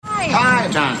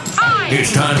time.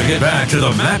 It's time to get back to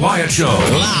the Matt Wyatt Show.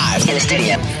 Live in the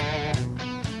studio.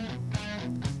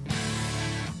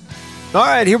 All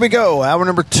right, here we go. Hour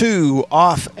number 2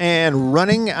 off and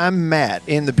running. I'm Matt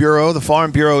in the Bureau, the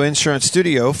Farm Bureau Insurance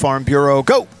Studio. Farm Bureau,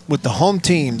 go with the home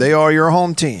team. They are your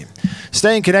home team.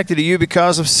 Staying connected to you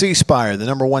because of C Spire, the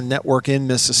 #1 network in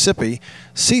Mississippi.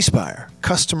 C Spire,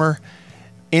 customer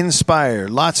inspired.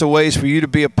 Lots of ways for you to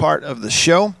be a part of the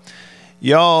show.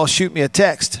 Y'all shoot me a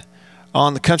text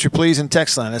on the Country Pleasin'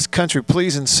 text line. That's Country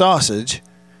Pleasin' Sausage.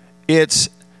 It's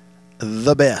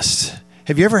the best.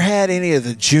 Have you ever had any of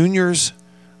the Junior's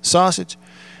sausage?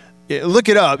 Look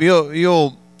it up.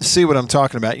 You'll see what I'm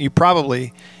talking about. You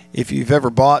probably, if you've ever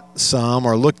bought some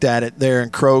or looked at it there in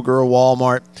Kroger or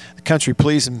Walmart, the Country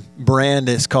Pleasin' brand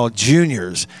is called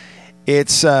Junior's.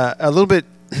 It's a little bit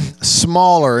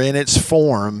smaller in its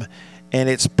form, and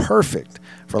it's perfect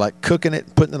for like cooking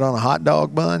it, putting it on a hot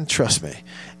dog bun. Trust me.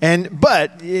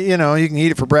 But you can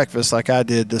eat it for breakfast like I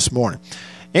did this morning.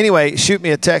 Anyway, shoot me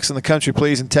a text on the Country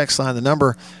Pleasin' text line. The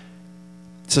number,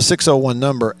 it's a 601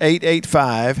 number,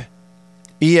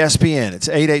 885-ESPN. It's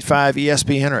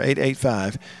 885-ESPN or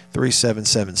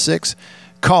 885-3776.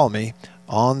 Call me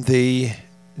on the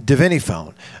Davini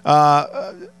phone.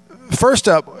 First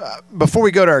up, before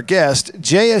we go to our guest,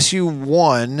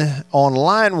 JSU1 on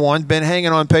line 1, been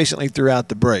hanging on patiently throughout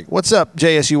the break. What's up,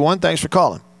 JSU1? Thanks for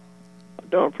calling.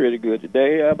 Doing pretty good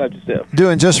today. How about yourself?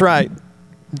 Doing just right.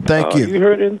 Thank you. You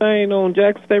heard anything on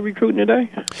Jackson State recruiting today?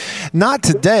 Not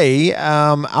today.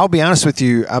 I'll be honest with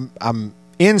you. I'm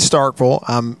in Starkville.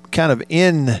 I'm kind of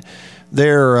in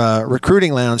their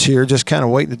recruiting lounge here, just kind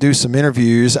of waiting to do some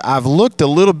interviews. I've looked a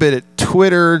little bit at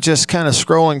Twitter, just kind of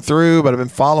scrolling through, but I've been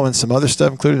following some other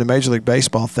stuff, including the Major League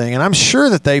Baseball thing. And I'm sure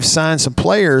that they've signed some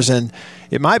players, and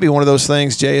it might be one of those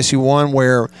things, JSU1,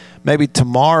 where maybe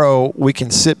tomorrow we can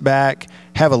sit back,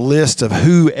 have a list of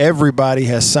who everybody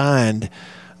has signed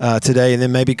today, and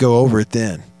then maybe go over it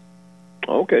then.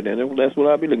 Okay, then that's what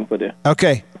I'll be looking for there.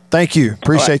 Okay, thank you.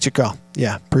 Appreciate your call.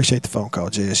 Yeah, appreciate the phone call,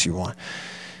 JSU1.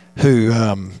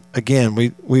 Who, again,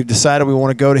 we've decided we want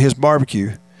to go to his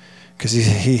barbecue because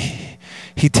he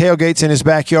tailgates in his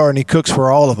backyard and he cooks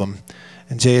for all of them.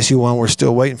 And JSU1, we're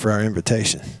still waiting for our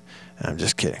invitation. I'm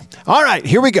just kidding. All right,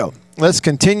 here we go. Let's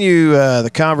continue the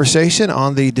conversation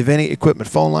on the Davini Equipment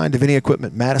phone line. Davini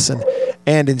Equipment, Madison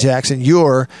and in Jackson.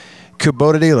 Your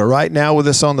Kubota dealer. Right now with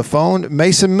us on the phone,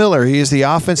 Mason Miller. He is the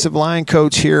offensive line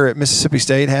coach here at Mississippi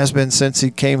State, has been since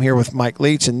he came here with Mike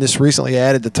Leach, and this recently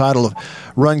added the title of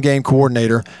run game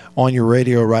coordinator on your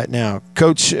radio right now.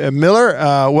 Coach Miller,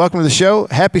 welcome to the show.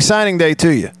 Happy signing day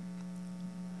to you.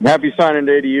 Happy signing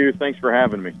day to you. Thanks for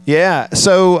having me. Yeah.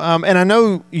 So, and I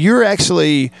know you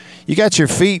got your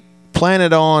feet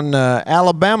planted on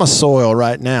Alabama soil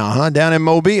right now, huh? Down in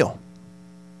Mobile.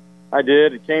 I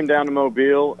did. It came down to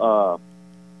Mobile.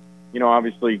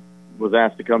 Obviously was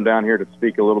asked to come down here to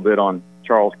speak a little bit on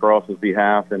Charles Cross's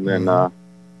behalf. And then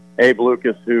Abe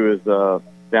Lucas, who is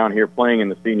down here playing in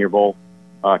the Senior Bowl,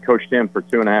 coached him for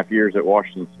 2.5 years at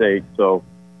Washington State. So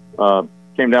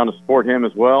came down to support him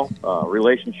as well.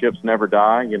 Relationships never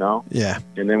die, Yeah.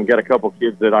 And then we got a couple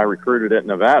kids that I recruited at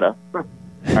Nevada,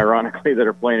 ironically, that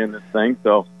are playing in this thing.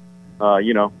 So,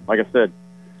 like I said,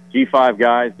 G5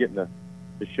 guys getting to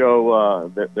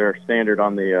show that they're standard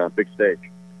on the big stage.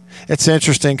 It's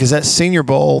interesting because that Senior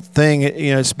Bowl thing,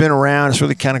 it's been around. It's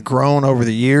really kind of grown over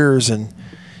the years, and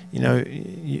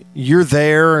you're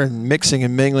there and mixing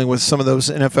and mingling with some of those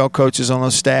NFL coaches on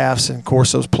those staffs, and of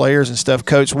course those players and stuff.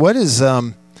 Coach, what is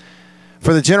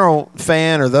for the general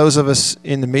fan or those of us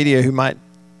in the media who might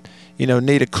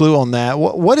need a clue on that?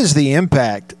 What is the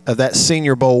impact of that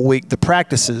Senior Bowl week, the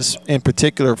practices in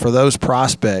particular for those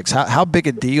prospects? How big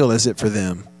a deal is it for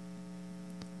them?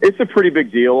 It's a pretty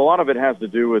big deal. A lot of it has to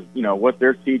do with, what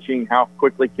they're teaching, how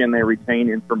quickly can they retain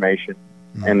information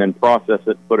and then process it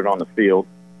and put it on the field.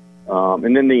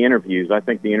 And then the interviews. I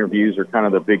think the interviews are kind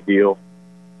of the big deal.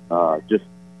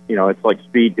 It's like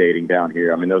speed dating down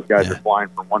here. I mean, those guys are flying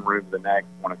from one room to the next,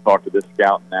 want to talk to this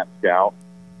scout and that scout.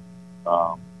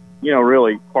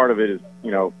 Really part of it is,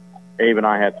 Abe and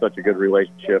I had such a good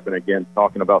relationship. And again,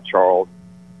 talking about Charles,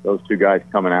 those two guys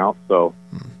coming out. So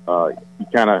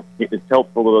it's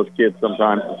helpful to those kids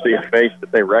sometimes to see a face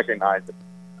that they recognize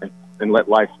and let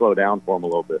life slow down for them a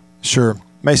little bit. Sure.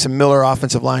 Mason Miller,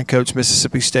 offensive line coach,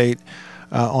 Mississippi State,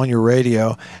 on your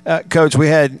radio. Coach, we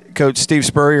had Coach Steve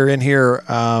Spurrier in here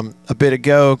a bit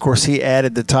ago. Of course, he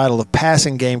added the title of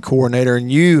passing game coordinator, and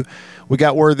we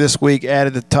got word this week,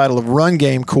 added the title of run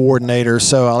game coordinator.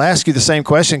 So I'll ask you the same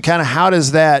question. Kind of how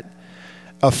does that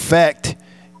affect,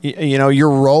 your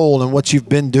role and what you've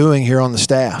been doing here on the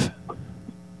staff?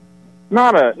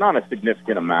 Not a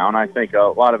significant amount. I think a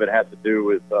lot of it has to do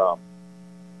with,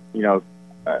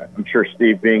 I'm sure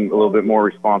Steve being a little bit more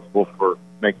responsible for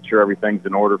making sure everything's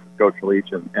in order for Coach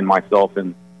Leach and myself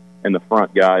and the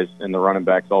front guys and the running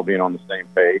backs all being on the same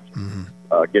page. Mm-hmm.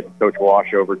 Getting Coach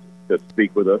Wash over to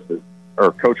speak with us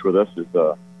or coach with us is,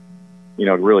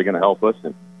 really going to help us.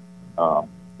 And, all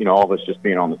of us just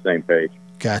being on the same page.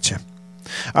 Gotcha.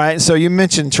 All right. So you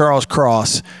mentioned Charles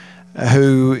Cross,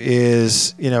 who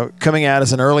is, coming out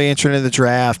as an early entrant in the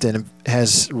draft and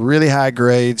has really high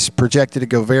grades, projected to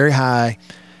go very high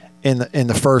in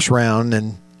the first round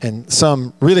and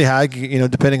some really high,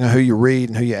 depending on who you read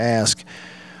and who you ask.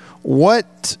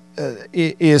 What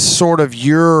is sort of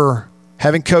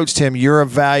having coached him, your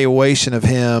evaluation of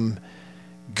him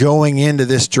going into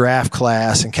this draft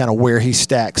class and kind of where he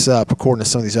stacks up according to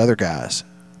some of these other guys?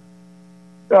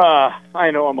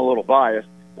 I know I'm a little biased.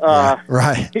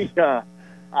 Right.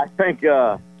 I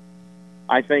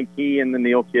think he and the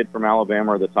Neal kid from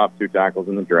Alabama are the top two tackles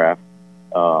in the draft.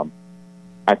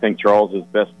 I think Charles'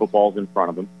 best football's in front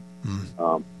of him.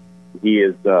 He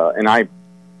is,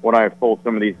 what I've told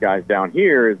some of these guys down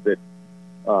here is that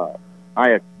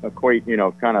I equate,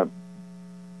 kind of,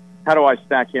 how do I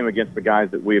stack him against the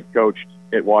guys that we have coached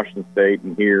at Washington State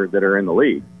and here that are in the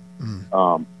league?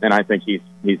 And I think he's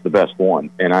the best one.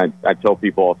 And I tell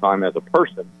people all the time, as a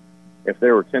person, if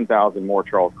there were 10,000 more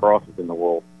Charles Crosses in the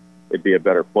world, it'd be a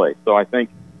better place. So I think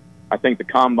the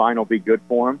combine will be good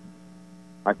for him.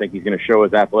 I think he's going to show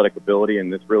his athletic ability,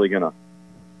 and it's really going to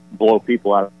blow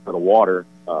people out of the water.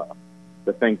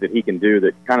 The things that he can do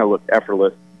that kind of look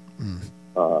effortless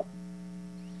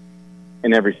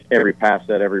in every pass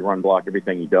set, every run block,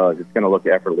 everything he does, it's going to look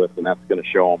effortless, and that's going to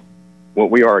show him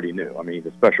what we already knew. I mean,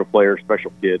 he's a special player,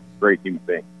 special kid, great human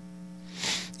being.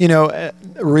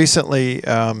 Recently,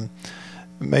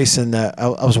 Mason, I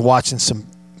was watching some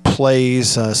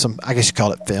plays, I guess you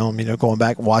call it film, going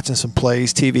back, watching some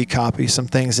plays, TV copies, some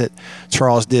things that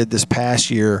Charles did this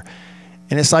past year.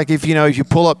 And it's like if you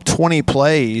pull up 20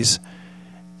 plays,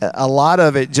 a lot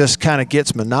of it just kind of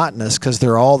gets monotonous because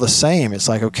they're all the same. It's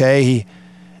like, okay,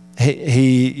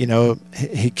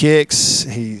 he kicks,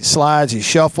 he slides, he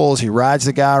shuffles, he rides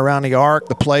the guy around the arc,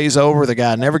 the play's over, the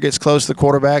guy never gets close to the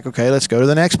quarterback. Okay, let's go to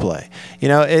the next play.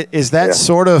 Is that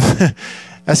sort of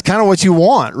that's kind of what you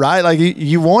want, right? Like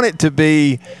you want it to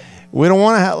be. We don't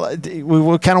want to.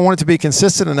 We kind of want it to be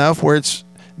consistent enough where it's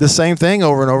the same thing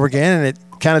over and over again, and it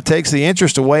kind of takes the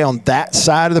interest away on that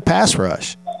side of the pass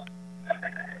rush.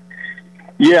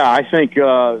 Yeah, I think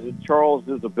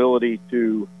Charles' ability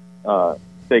to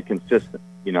stay consistent.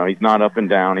 He's not up and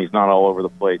down. He's not all over the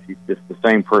place. He's just the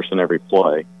same person every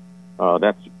play.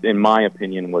 That's, in my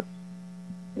opinion, what's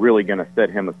really going to set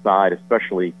him aside,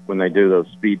 especially when they do those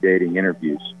speed dating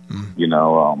interviews. You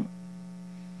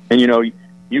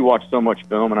watch so much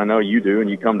film, and I know you do, and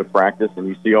you come to practice and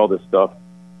you see all this stuff.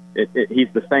 He's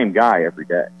the same guy every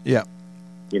day. Yeah.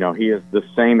 He is the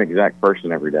same exact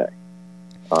person every day.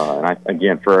 And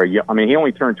he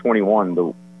only turned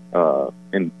 21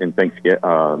 in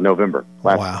November,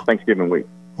 Thanksgiving week.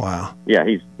 Wow. Yeah,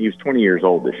 he was 20 years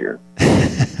old this year.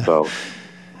 So,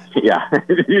 yeah.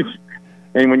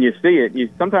 And when you see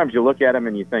it, sometimes you look at him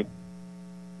and you think,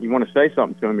 you want to say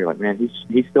something to him. You're like, man,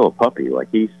 he's still a puppy. Like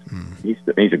he's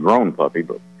a grown puppy,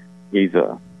 but he's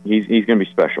going to be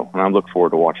special, and I look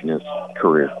forward to watching his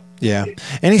career. Yeah,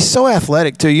 and he's so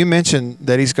athletic too. You mentioned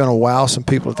that he's going to wow some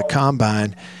people at the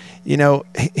combine.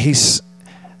 It's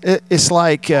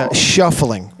like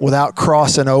shuffling without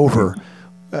crossing over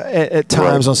at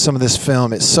times on some of this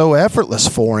film. It's so effortless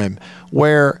for him,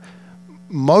 where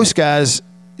most guys,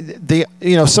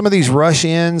 some of these rush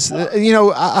ins,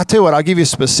 I tell you what, I'll give you a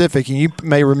specific, and you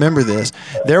may remember this.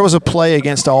 There was a play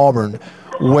against Auburn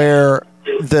where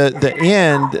the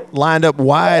end lined up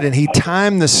wide, and he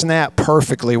timed the snap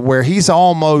perfectly where he's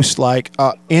almost like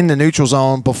in the neutral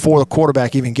zone before the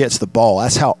quarterback even gets the ball.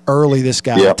 That's how early this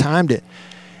guy timed it.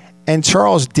 And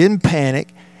Charles didn't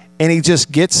panic, and he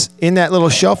just gets in that little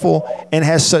shuffle and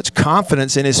has such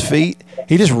confidence in his feet.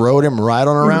 He just rode him right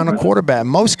on around the quarterback.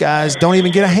 Most guys don't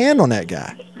even get a hand on that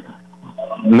guy.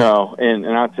 No, and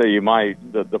I'll tell you,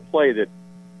 the play that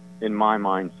in my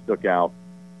mind stuck out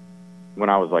when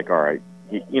I was like, all right,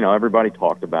 everybody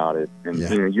talked about it,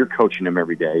 and you're coaching him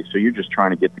every day, so you're just trying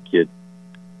to get the kid,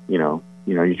 you're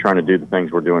trying to do the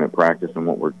things we're doing at practice and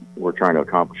what we're trying to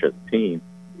accomplish as a team.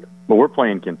 But we're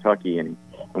playing Kentucky, and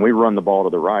we run the ball to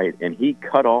the right, and he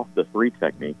cut off the 3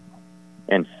 technique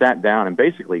and sat down and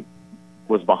basically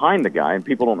was behind the guy, and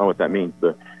people don't know what that means.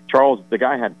 The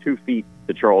guy had 2 feet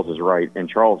to Charles's right, and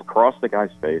Charles crossed the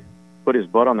guy's face, put his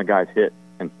butt on the guy's hip,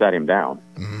 and sat him down.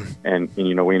 and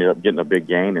we ended up getting a big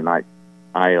gain. And I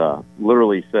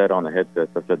literally said on the headset,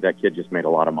 I said, that kid just made a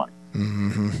lot of money.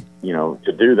 Mm-hmm.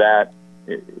 To do that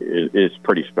is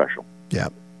pretty special. Yeah.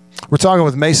 We're talking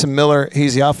with Mason Miller.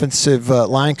 He's the offensive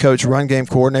line coach, run game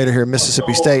coordinator here at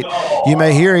Mississippi State. You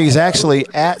may hear he's actually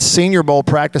at Senior Bowl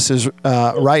practices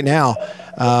right now,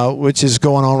 which is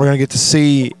going on. We're going to get to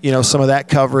see, some of that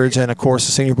coverage and, of course,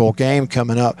 the Senior Bowl game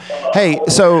coming up. Hey,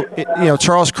 so,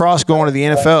 Charles Cross going to the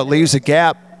NFL, it leaves a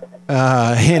gap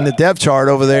in the depth chart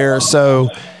over there. So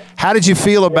how did you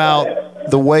feel about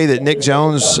the way that Nick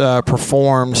Jones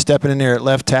performed stepping in there at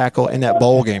left tackle in that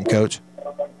bowl game, Coach?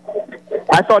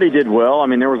 I thought he did well. I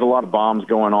mean, there was a lot of bombs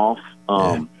going off.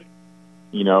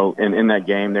 In that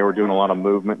game, they were doing a lot of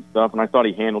movement and stuff, and I thought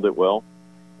he handled it well.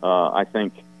 I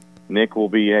think Nick will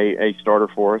be a starter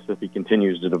for us if he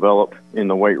continues to develop in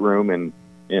the weight room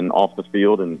and off the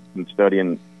field and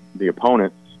studying the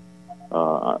opponents.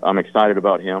 I'm excited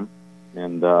about him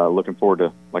and looking forward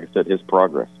to, like I said, his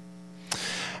progress.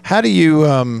 How do you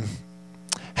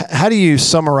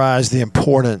summarize the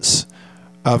importance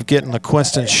of getting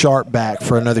LaQuinston Sharp back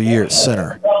for another year at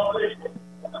center?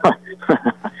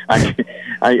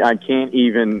 I can't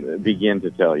even begin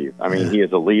to tell you. I mean, he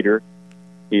is a leader.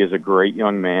 He is a great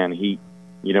young man. He,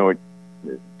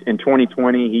 in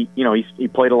 2020, he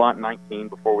played a lot in 19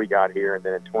 before we got here, and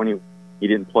then in 20 he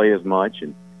didn't play as much.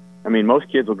 And I mean, most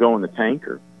kids will go in the tank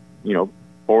or,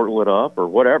 portal it up or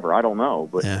whatever. I don't know,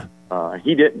 but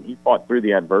he didn't. He fought through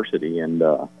the adversity, and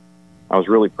I was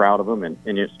really proud of him, and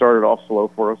it started off slow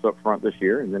for us up front this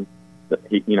year, and then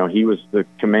he was the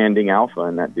commanding alpha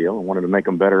in that deal and wanted to make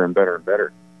them better and better and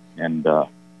better. And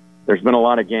there's been a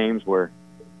lot of games where,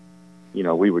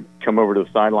 we would come over to the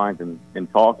sidelines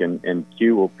and talk, and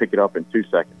Q will pick it up in 2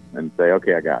 seconds and say,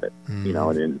 okay, I got it.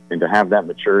 Mm-hmm. And to have that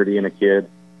maturity in a kid,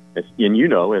 as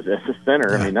a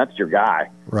center, I mean, that's your guy.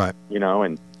 Right.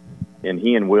 And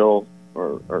he and Will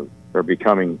are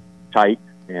becoming tight,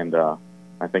 and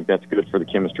I think that's good for the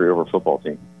chemistry of our football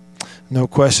team. No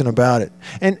question about it.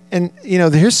 And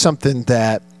here's something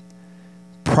that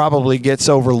probably gets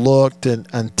overlooked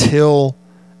until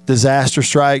disaster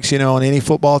strikes, on any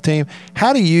football team.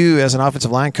 How do you, as an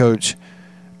offensive line coach,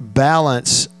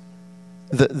 balance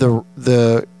the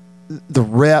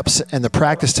reps and the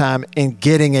practice time in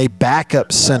getting a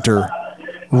backup center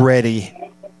ready,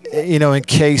 in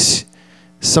case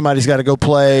somebody's got to go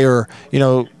play or,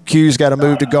 Q's got to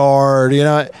move to guard,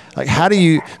 like how do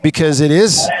you, because it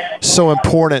is so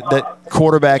important that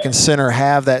quarterback and center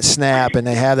have that snap and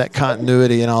they have that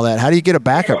continuity and all that. How do you get a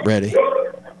backup ready?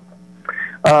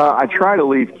 I try to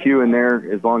leave Q in there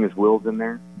as long as Will's in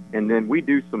there. And then we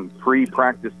do some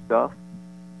pre-practice stuff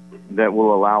that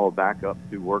will allow a backup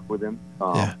to work with him.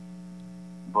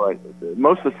 But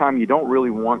most of the time you don't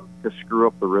really want to screw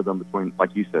up the rhythm between,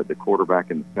 like you said, the quarterback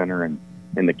and the center and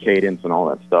the cadence and all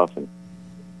that stuff. And,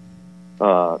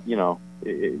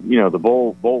 the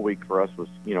bowl week for us was,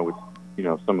 with,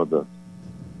 some of the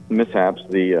mishaps,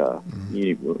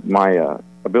 my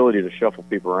ability to shuffle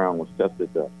people around was tested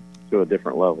to a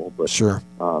different level. But sure,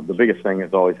 the biggest thing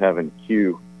is always having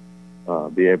Q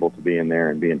be able to be in there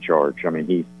and be in charge. I mean,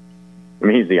 he's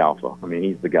the alpha. I mean,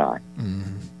 he's the guy.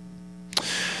 Mm-hmm.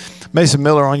 Mason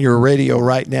Miller on your radio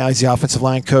right now. He's the offensive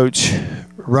line coach,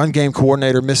 run game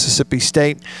coordinator, Mississippi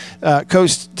State.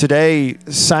 Coach, today,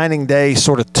 signing day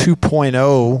sort of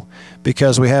 2.0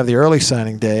 because we have the early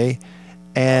signing day.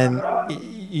 And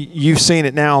you've seen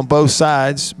it now on both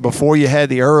sides. Before you had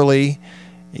the early,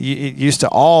 it used to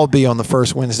all be on the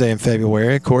first Wednesday in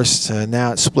February. Of course,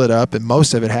 now it's split up, and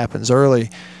most of it happens early.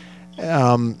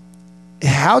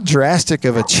 How drastic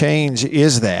of a change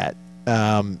is that?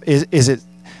 Is it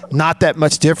not that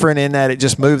much different in that it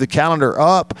just moved the calendar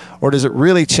up, or does it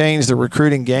really change the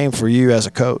recruiting game for you as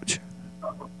a coach?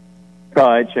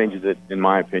 It changes it, in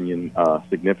my opinion,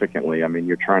 significantly. I mean,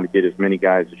 you're trying to get as many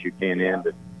guys as you can in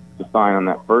to sign on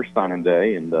that first signing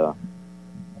day, and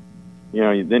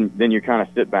then you kind of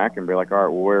sit back and be like, all right,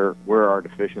 well, where are our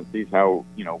deficiencies? How,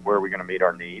 where are we going to meet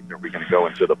our needs? Are we going to go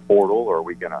into the portal, or are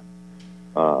we going to,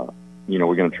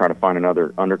 we're going to try to find another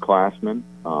underclassman?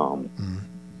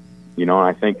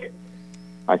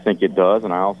 I think it does,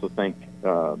 and I also think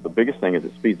the biggest thing is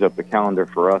it speeds up the calendar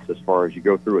for us as far as you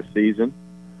go through a season,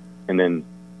 and then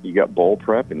you got bowl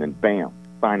prep, and then bam,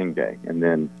 signing day, and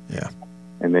then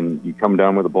you come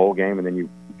down with a bowl game, and then you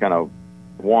kind of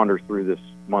wander through this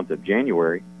month of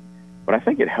January. But I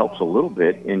think it helps a little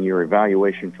bit in your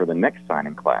evaluation for the next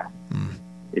signing class.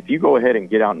 If you go ahead and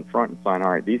get out in front and sign,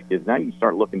 all right, these kids, now you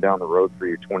start looking down the road for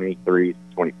your 23,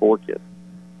 24 kids.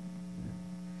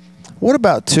 What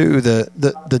about, too,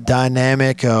 the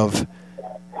dynamic of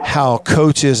how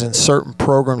coaches in certain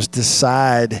programs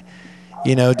decide,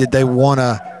 did they want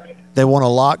to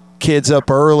lock kids up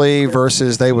early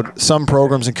versus some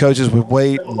programs and coaches would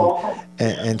wait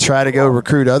and try to go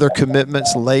recruit other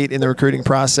commitments late in the recruiting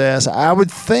process. I would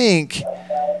think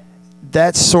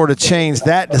that's sort of changed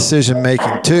that decision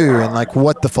making too, and like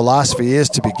what the philosophy is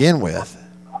to begin with.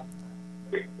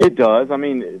 It does. I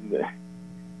mean,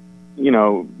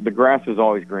 the grass is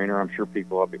always greener. I'm sure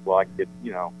people will be like it,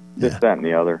 this, that, and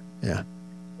the other. Yeah.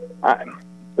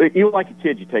 You like a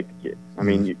kid, you take the kid. I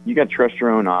mean, you got to trust your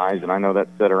own eyes, and I know that's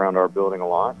said around our building a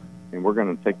lot. And we're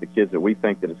going to take the kids that we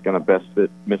think that it's going to best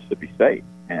fit Mississippi State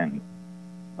and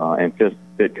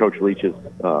fit Coach Leach's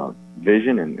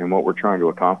vision and what we're trying to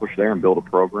accomplish there and build a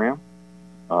program.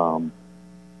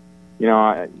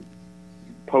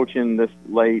 Poaching this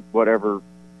late, whatever.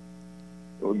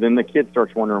 Then the kid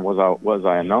starts wondering, was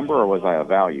I a number or was I a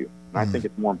value? And I think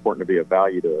it's more important to be a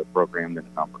value to a program than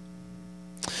a number.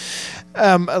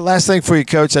 Last thing for you,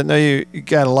 Coach. I know you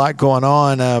got a lot going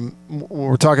on. We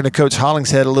were talking to Coach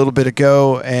Hollingshead a little bit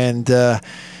ago, and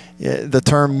the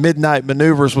term midnight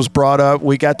maneuvers was brought up.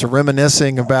 We got to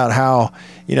reminiscing about how,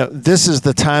 this is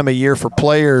the time of year for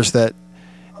players that,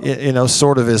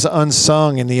 sort of is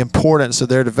unsung in the importance of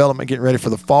their development, getting ready for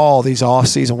the fall, these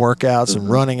off-season workouts and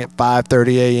running at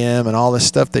 5:30 a.m. and all this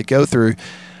stuff they go through.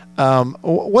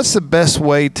 What's the best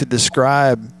way to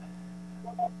describe,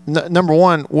 number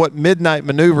one, what midnight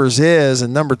maneuvers is,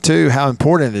 and number two, how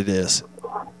important it is?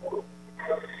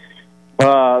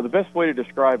 The best way to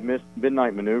describe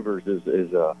midnight maneuvers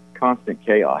is constant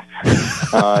chaos.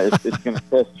 It's going to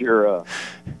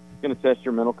test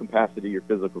your mental capacity, your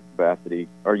physical capacity.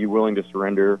 Are you willing to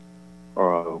surrender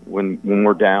when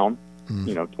we're down?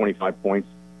 25 points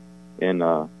in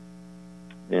Auburn,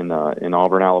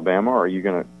 Alabama. Or are you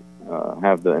going to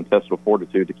have the intestinal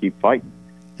fortitude to keep fighting?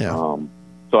 Yeah.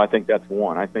 So I think that's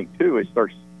one. I think two, it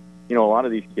starts. A lot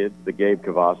of these kids, the Gabe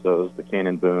Cavassos, the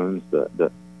Cannon Boones,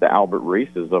 the Albert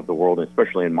Reeses of the world,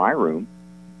 especially in my room.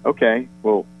 Okay,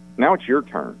 well, now it's your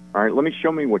turn. All right,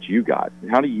 show me what you got.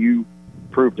 How do you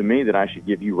prove to me that I should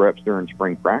give you reps during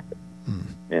spring practice?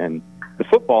 And the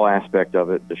football aspect of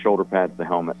it, the shoulder pads, the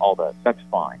helmet, all that's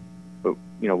fine. But,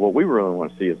 what we really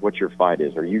want to see is what your fight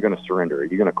is. Are you going to surrender? Are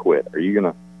you going to quit? Are you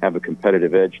going to have a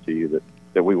competitive edge to you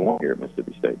that we want here at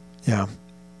Mississippi State? Yeah.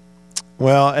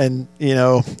 Well, and,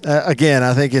 again,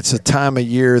 I think it's a time of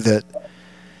year that,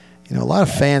 a lot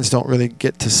of fans don't really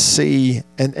get to see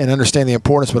and understand the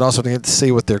importance, but also to get to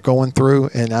see what they're going through.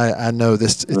 And I know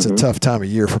it's a tough time of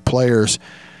year for players,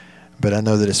 but I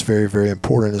know that it's very, very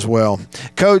important as well.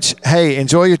 Coach, hey,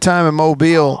 enjoy your time in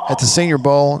Mobile at the Senior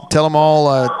Bowl. Tell them all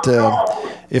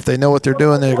if they know what they're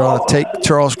doing, they're going to take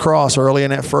Charles Cross early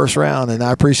in that first round, and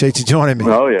I appreciate you joining me.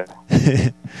 Oh, yeah.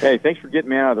 Hey, thanks for getting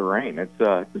me out of the rain. It's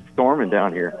storming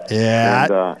down here.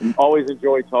 Yeah. And always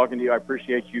enjoy talking to you. I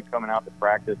appreciate you coming out to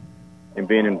practice and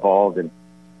being involved. And,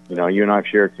 you and I have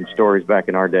shared some stories back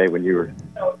in our day when you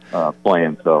were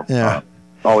playing. So, yeah.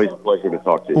 Always a pleasure to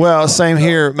talk to you. Well, same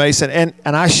here, Mason. And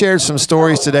I shared some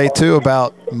stories today, too,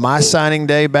 about my signing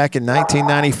day back in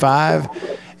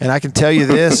 1995. And I can tell you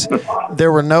this,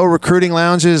 there were no recruiting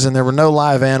lounges and there were no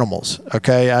live animals,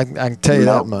 okay? I can tell you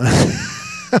that much.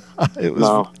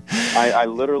 I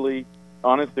literally,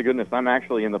 honest to goodness, I'm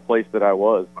actually in the place that I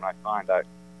was when I signed.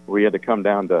 We had to come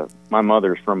down to, my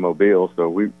mother's from Mobile, so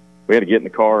we had to get in the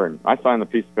car, and I signed the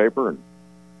piece of paper and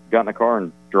got in the car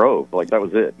and drove. Like, that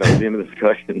was it. That was the end of the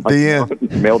discussion. The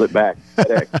end. Mailed it back.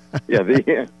 Yeah, the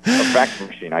end. A fax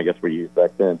machine, I guess we used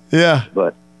back then. Yeah.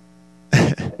 But,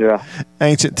 yeah.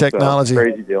 Ancient technology.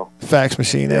 Crazy deal. Fax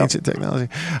machine, ancient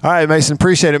technology. All right, Mason,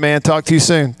 appreciate it, man. Talk to you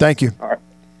soon. Thank you. All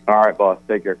right, boss.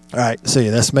 Take care. All right, see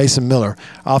you. That's Mason Miller,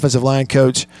 offensive line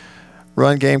coach,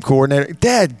 run game coordinator.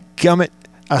 Dadgummit,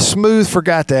 I smooth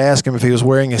forgot to ask him if he was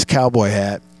wearing his cowboy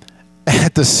hat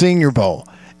at the Senior Bowl.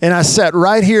 And I sat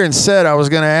right here and said I was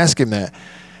going to ask him that.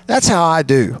 That's how I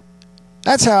do.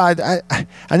 That's how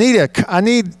I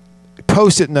need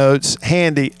Post-it notes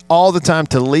handy all the time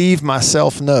to leave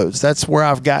myself notes. That's where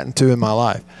I've gotten to in my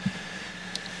life.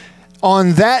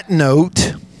 On that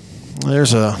note,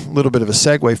 there's a little bit of a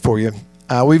segue for you.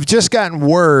 We've just gotten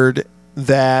word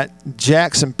that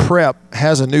Jackson Prep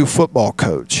has a new football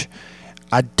coach.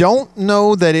 I don't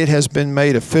know that it has been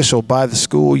made official by the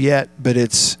school yet, but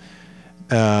it's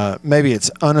maybe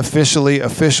it's unofficially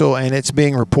official, and it's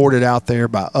being reported out there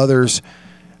by others.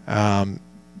 And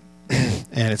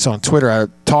it's on Twitter. I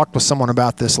talked with someone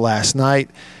about this last night.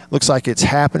 Looks like it's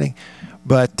happening.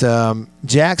 But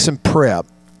Jackson Prep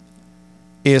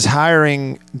is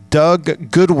hiring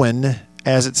Doug Goodwin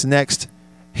as its next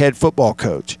head football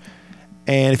coach.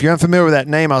 And if you're unfamiliar with that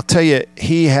name, I'll tell you,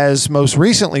 he has most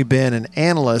recently been an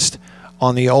analyst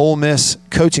on the Ole Miss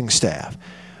coaching staff.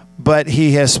 But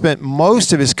he has spent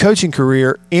most of his coaching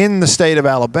career in the state of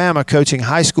Alabama, coaching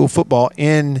high school football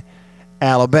in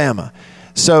Alabama.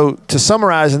 So to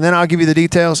summarize, and then I'll give you the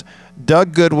details,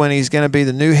 Doug Goodwin, he's going to be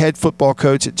the new head football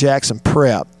coach at Jackson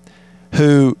Prep,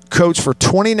 who coached for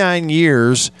 29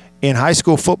 years in high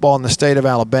school football in the state of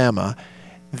Alabama.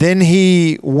 Then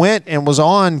he went and was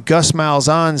on Gus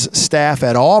Malzahn's staff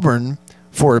at Auburn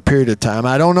for a period of time.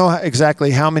 I don't know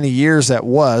exactly how many years that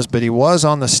was, but he was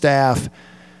on the staff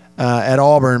at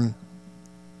Auburn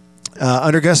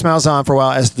under Gus Malzahn for a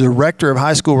while as director of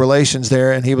high school relations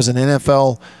there, and he was an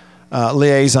NFL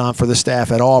liaison for the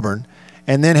staff at Auburn,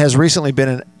 and then has recently been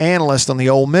an analyst on the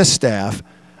Ole Miss staff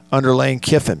under Lane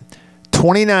Kiffin.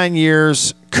 29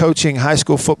 years coaching high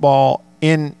school football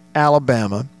in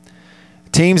Alabama.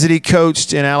 Teams that he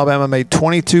coached in Alabama made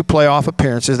 22 playoff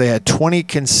appearances. They had 20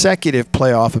 consecutive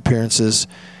playoff appearances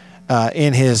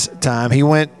in his time. He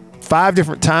went 5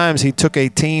 different times. He took a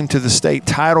team to the state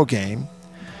title game.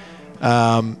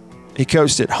 He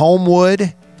coached at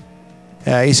Homewood.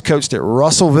 He's coached at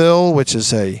Russellville, which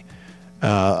is a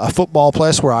football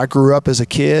place where I grew up as a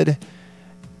kid,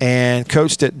 and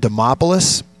coached at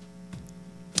Demopolis,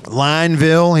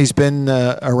 Lineville. He's been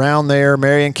around there,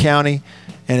 Marion County,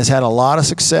 and has had a lot of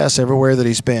success everywhere that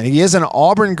he's been. He is an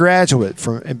Auburn graduate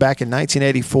from back in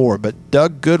 1984, but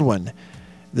Doug Goodwin,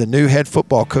 the new head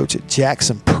football coach at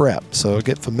Jackson Prep, so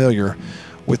get familiar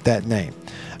with that name.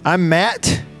 I'm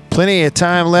Matt. Plenty of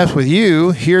time left with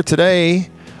you here today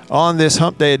on this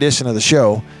Hump Day edition of the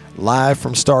show, live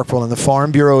from Starkville in the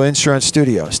Farm Bureau Insurance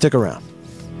Studio. Stick around.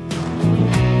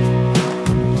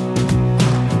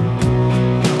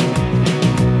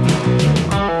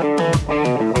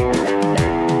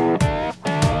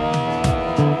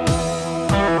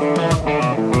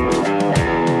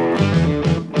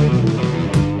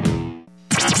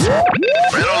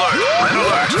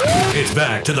 It's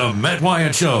back to the Matt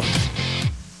Wyatt Show.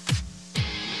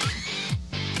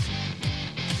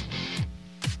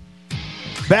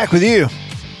 Back with you.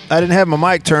 I didn't have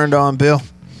my mic turned on, Bill.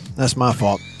 That's my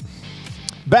fault.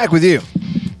 Back with you.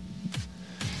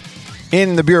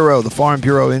 In the Bureau, the Farm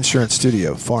Bureau Insurance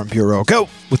Studio. Farm Bureau, go!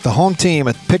 With the home team.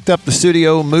 I picked up the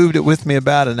studio, moved it with me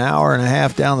about an hour and a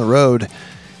half down the road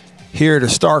here to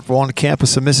Starkville on the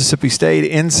campus of Mississippi State,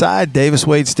 inside Davis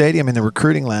Wade Stadium in the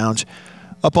recruiting lounge.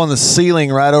 Up on the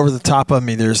ceiling right over the top of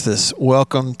me, there's this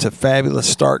Welcome to Fabulous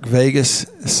Stark Vegas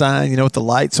sign, with the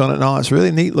lights on it and all. It's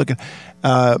really neat looking. You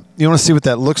want to see what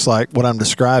that looks like, what I'm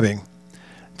describing?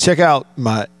 Check out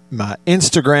my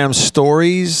Instagram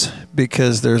stories,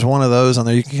 because there's one of those on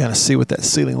there. You can kind of see what that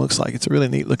ceiling looks like. It's a really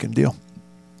neat looking deal.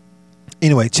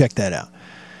 Anyway, check that out.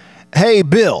 Hey,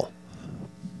 Bill.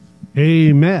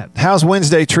 Hey, Matt. How's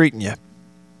Wednesday treating you?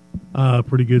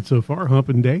 Pretty good so far.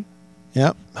 Humping day.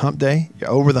 Yep, hump day. You're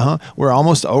over the hump. We're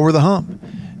almost over the hump.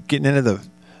 Getting into the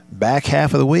back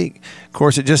half of the week. Of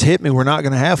course, it just hit me. We're not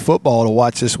going to have football to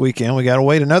watch this weekend. We got to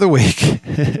wait another week.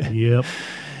 Yep.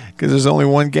 Because there's only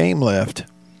one game left.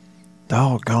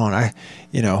 Doggone.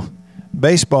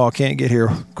 Baseball can't get here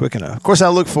quick enough. Of course, I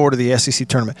look forward to the SEC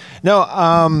tournament.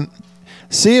 No,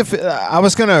 see if I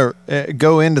was going to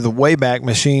go into the Wayback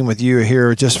Machine with you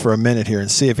here just for a minute here and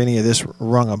see if any of this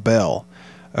rung a bell.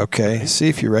 Okay, see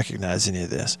if you recognize any of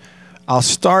this. I'll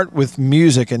start with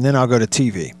music and then I'll go to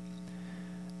TV.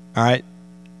 All right.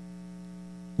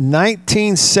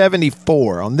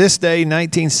 1974, on this day,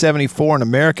 1974, an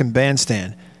American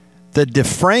Bandstand, the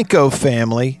DeFranco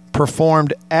family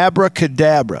performed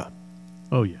Abracadabra.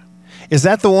 Oh, yeah. Is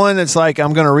that the one that's like,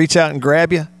 I'm going to reach out and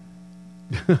grab you?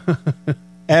 Isn't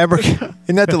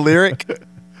that the lyric?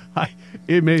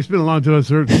 It's been a long time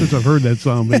since I've heard that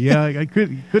song, but yeah, I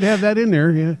could have that in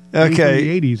there. Yeah. Okay. From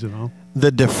the 80s and all.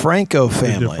 The DeFranco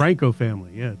family. The DeFranco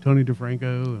family, yeah. Tony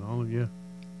DeFranco and all of you.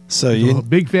 So a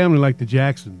big family like the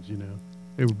Jacksons,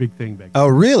 They were a big thing back then. Oh,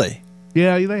 really?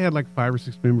 Yeah, they had like 5 or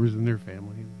 6 members in their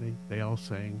family. They all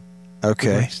sang.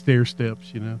 Okay. Like stair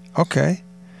steps, Okay.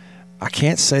 I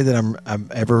can't say that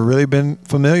I've ever really been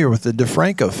familiar with the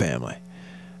DeFranco family.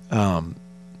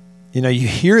 You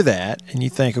hear that and you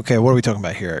think, okay, what are we talking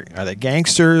about here? Are they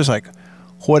gangsters? Like,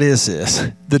 what is this?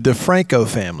 The DeFranco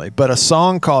family. But a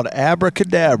song called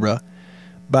Abracadabra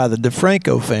by the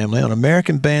DeFranco family on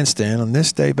American Bandstand on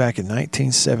this day back in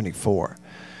 1974.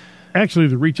 Actually,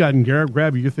 to reach out and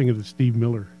grab you, you're thinking of Steve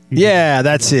Miller. Yeah,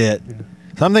 that's it. Yeah.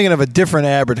 So I'm thinking of a different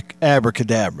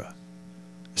Abracadabra.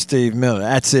 Steve Miller.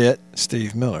 That's it.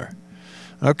 Steve Miller.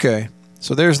 Okay.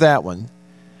 So there's that one.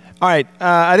 All right.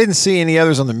 I didn't see any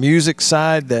others on the music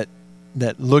side that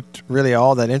that looked really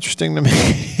all that interesting to me.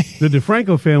 The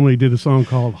DeFranco family did a song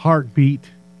called "Heartbeat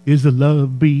Is the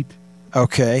Love Beat."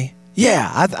 Okay.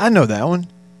 Yeah, I know that one.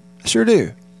 I sure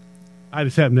do. I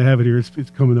just happen to have it here. It's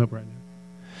coming up right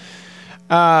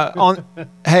now.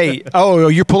 Hey,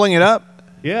 you're pulling it up?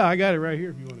 Yeah, I got it right here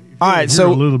if you want to. All right,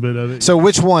 so a little bit of it. So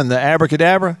which one? The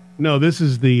Abracadabra? No, this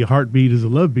is the "Heartbeat Is a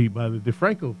Love Beat" by the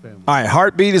DeFranco family. All right,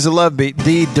 "Heartbeat Is a Love Beat."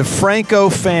 The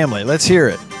DeFranco family. Let's hear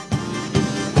it.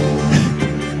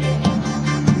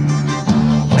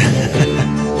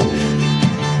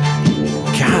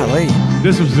 Golly.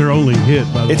 This was their only hit,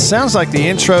 by the way. It sounds like the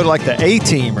intro to like the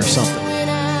A-Team or something.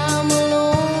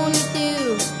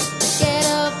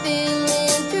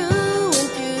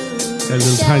 That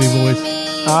little tiny voice.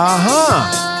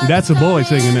 Uh-huh. That's a boy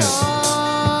singing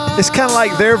that. It's kind of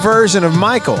like their version of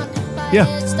Michael. Yeah.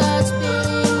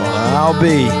 Well, I'll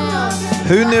be.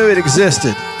 Who knew it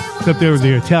existed? Except they were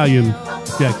the Italian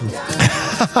Jacksons.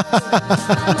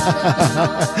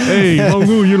 Hey,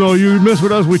 Mongu, you mess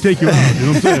with us, we take you out. You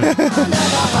know what I'm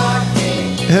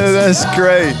saying? That's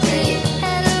great.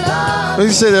 What did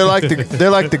you say? They're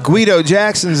like the Guido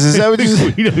Jacksons. Is that what you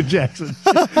said? Guido Jacksons.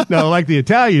 No, like the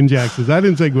Italian Jacksons. I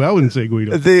wouldn't say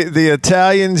Guido. The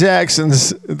Italian Jacksons,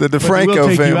 the DeFranco we'll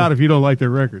take family. you out if you don't like their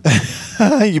record.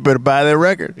 You better buy their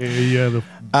record. Yeah, they'll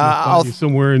find you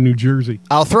somewhere in New Jersey.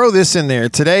 I'll throw this in there.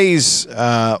 Today's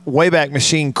Wayback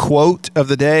Machine quote of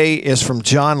the day is from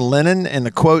John Lennon, and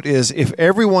the quote is, "If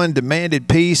everyone demanded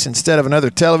peace instead of another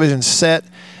television set,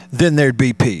 then there'd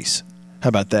be peace." How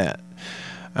about that?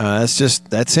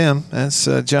 That's him. That's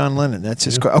John Lennon. That's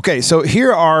his quote. Okay, so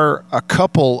here are a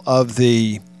couple of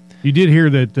the... You did hear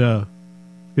that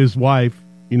his wife,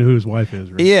 you know who his wife is,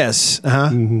 right? Yes. Uh-huh.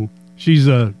 Mm-hmm. She's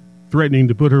threatening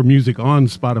to put her music on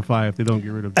Spotify if they don't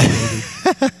get rid of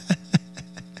the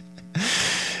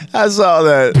I saw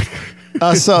that.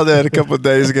 I saw that a couple of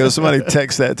days ago. Somebody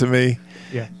texted that to me.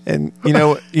 Yeah. And you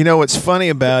know what's funny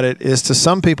about it is, to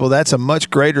some people that's a much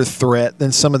greater threat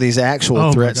than some of these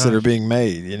actual threats that are being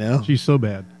made, you know? She's so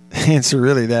bad. It's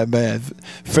really that bad.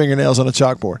 Fingernails on a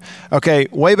chalkboard. Okay,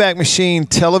 Wayback Machine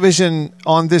television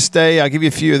on this day. I'll give you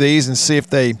a few of these and see if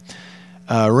they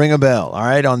ring a bell. All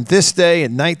right, on this day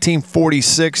in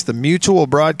 1946, the Mutual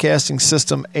Broadcasting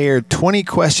System aired 20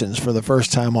 questions for the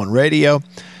first time on radio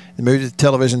and moved to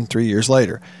television 3 years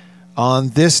later. On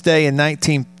this day in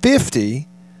 1950,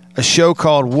 a show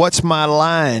called What's My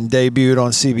Line debuted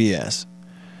on CBS.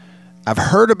 I've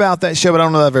heard about that show, but I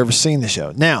don't know that I've ever seen the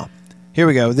show. Now, here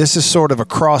we go. This is sort of a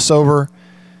crossover.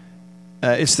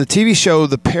 It's the TV show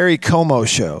The Perry Como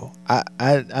Show.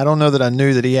 I don't know that I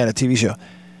knew that he had a TV show.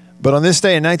 But on this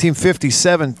day in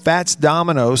 1957, Fats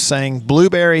Domino sang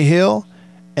Blueberry Hill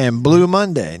and Blue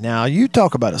Monday. Now, you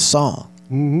talk about a song.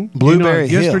 Mm-hmm. Blueberry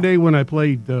Hill. Yesterday when I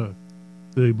played the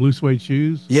Blue Suede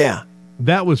Shoes, yeah,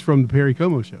 that was from the Perry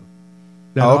Como Show.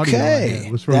 That audio I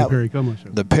had was from the Perry Como Show.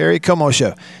 The Perry Como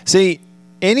Show. See,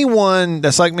 anyone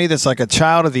that's like me, that's like a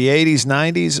child of the 80s,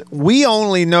 90s, we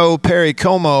only know Perry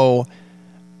Como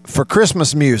for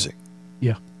Christmas music.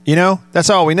 Yeah. You know, that's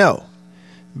all we know.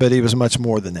 But he was much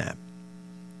more than that.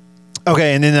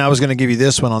 Okay, and then I was going to give you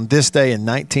this one. On this day in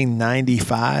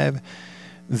 1995,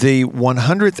 the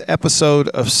 100th episode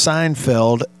of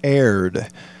Seinfeld aired.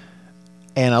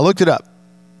 And I looked it up.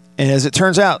 And as it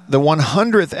turns out, the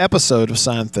 100th episode of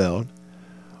Seinfeld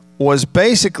was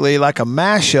basically like a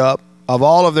mashup of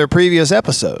all of their previous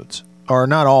episodes. Or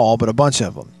not all, but a bunch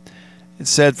of them. It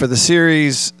said for the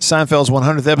series Seinfeld's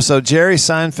 100th episode, Jerry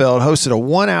Seinfeld hosted a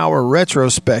 1-hour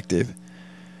retrospective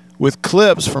with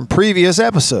clips from previous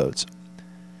episodes.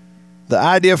 The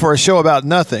idea for a show about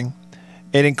nothing,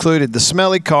 it included the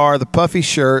smelly car, the puffy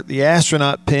shirt, the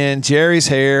astronaut pin, Jerry's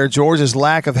hair, George's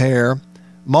lack of hair,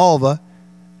 Mulva,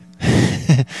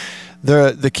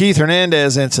 the Keith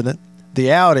Hernandez incident,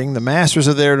 the outing, the masters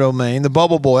of their domain, the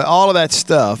bubble boy, all of that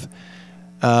stuff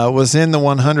was in the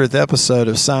 100th episode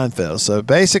of Seinfeld. So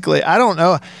basically, I don't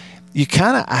know.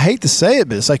 I hate to say it,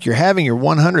 but it's like you're having your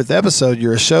 100th episode.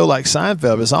 You're a show like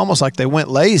Seinfeld. But it's almost like they went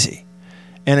lazy.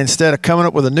 And instead of coming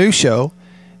up with a new show,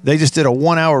 they just did a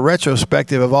 1-hour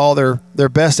retrospective of all their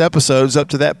best episodes up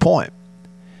to that point.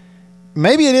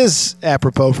 Maybe it is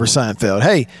apropos for Seinfeld.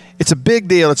 Hey, it's a big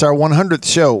deal. It's our 100th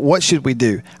show. What should we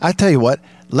do? I tell you what,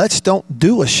 let's don't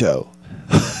do a show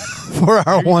for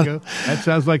our one. That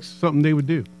sounds like something they would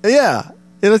do. Yeah.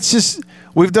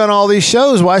 We've done all these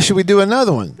shows. Why should we do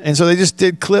another one? And so they just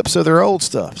did clips of their old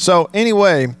stuff. So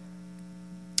anyway,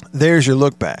 there's your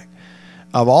look back.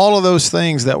 Of all of those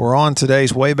things that were on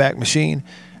today's Wayback Machine,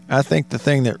 I think the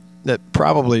thing that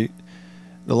probably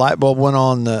the light bulb went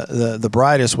on the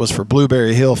brightest was for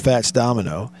Blueberry Hill Fats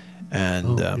Domino.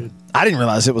 And good. I didn't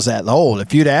realize it was that old.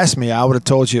 If you'd asked me, I would have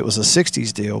told you it was a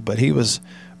 60s deal, but he was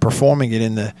performing it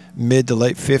in the mid to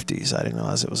late 50s. I didn't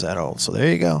realize it was that old. So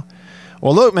there you go.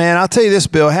 Well, look, man, I'll tell you this,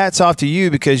 Bill. Hats off to you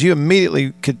because you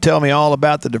immediately could tell me all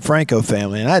about the DeFranco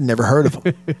family, and I'd never heard of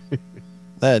them.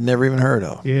 I had never even heard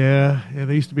of. Yeah,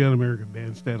 they used to be on American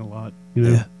Bandstand a lot. You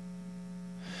know? Yeah.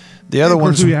 The other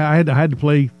ones, I had to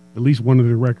play at least one of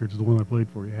their records. The one I played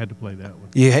for you, I had to play that one.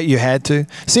 you had to.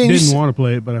 See, and Didn't want to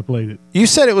play it, but I played it. You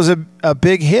said it was a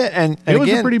big hit, and It was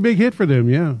again, a pretty big hit for them.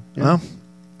 Yeah. well,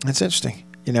 that's interesting.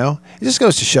 You know, it just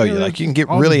goes to show you, like you can get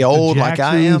all really the old, like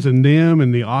I am. Jacksons and them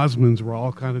and the Osmonds were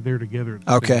all kind of there together. At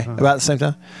the Okay, same time. about the same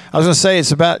time. I was going to say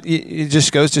it's about. It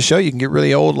just goes to show you can get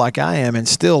really old, like I am, and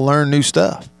still learn new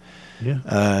stuff.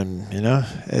 Yeah. You know,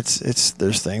 it's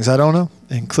there's things I don't know,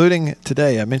 including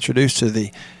today. I'm introduced to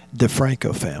the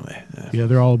DeFranco family. Yeah,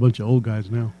 they're all a bunch of old guys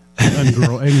now, and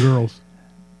girls.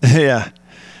 Yeah.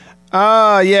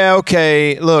 Yeah,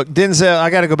 okay. Look, Denzel, I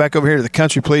got to go back over here to the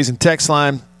Country Pleasing text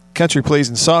line. Country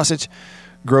Pleasing sausage,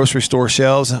 grocery store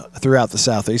shelves throughout the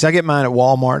Southeast. I get mine at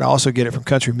Walmart. I also get it from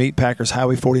Country Meat Packers,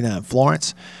 Highway 49,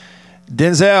 Florence.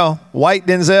 White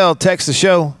Denzel, text the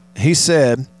show. He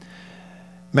said,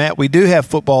 Matt, we do have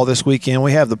football this weekend.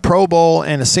 We have the Pro Bowl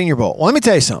and the Senior Bowl. Well, let me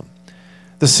tell you something.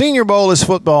 The Senior Bowl is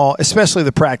football, especially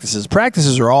the practices.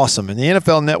 Practices are awesome, and the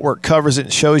NFL Network covers it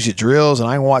and shows you drills, and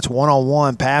I can watch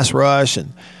one-on-one pass rush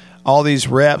and all these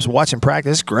reps, watching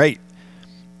practice. It's great.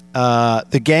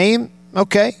 The game,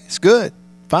 okay, it's good,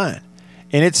 fine.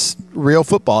 And it's real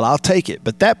football. I'll take it.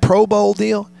 But that Pro Bowl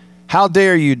deal, how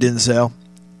dare you, Denzel?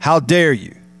 How dare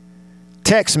you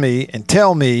text me and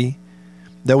tell me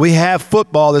that we have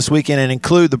football this weekend and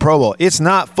include the Pro Bowl? It's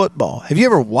not football. Have you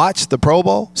ever watched the Pro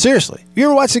Bowl? Seriously. You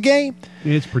ever watched the game?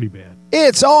 It's pretty bad.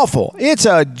 It's awful. It's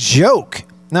a joke.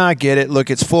 Now, I get it. Look,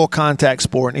 it's full contact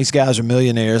sport, and these guys are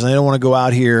millionaires, and they don't want to go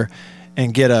out here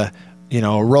and get a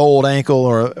rolled ankle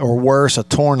or worse, a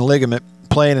torn ligament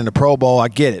playing in the Pro Bowl. I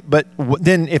get it. But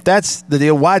then if that's the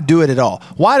deal, why do it at all?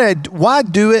 Why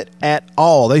do it at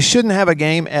all? They shouldn't have a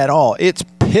game at all. It's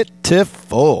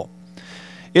pitiful.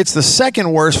 It's the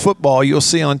second worst football you'll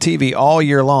see on TV all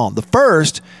year long. The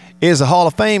first is a Hall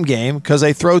of Fame game because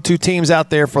they throw two teams out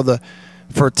there for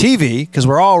TV because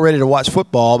we're all ready to watch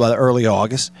football by the early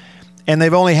August. And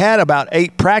they've only had about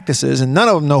 8 practices, and none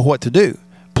of them know what to do.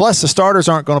 Plus, the starters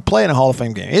aren't going to play in a Hall of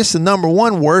Fame game. It's the number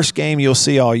one worst game you'll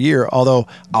see all year, although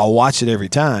I'll watch it every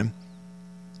time.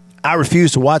 I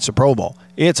refuse to watch the Pro Bowl.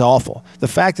 It's awful. The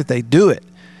fact that they do it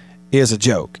is a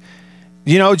joke.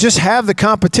 Just have the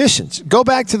competitions. Go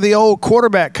back to the old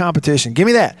quarterback competition. Give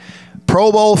me that.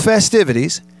 Pro Bowl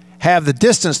festivities. Have the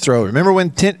distance throw. Remember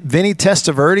when Vinny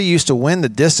Testaverde used to win the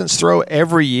distance throw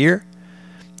every year?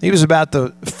 He was about the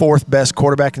 4th best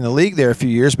quarterback in the league there a few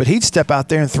years, but he'd step out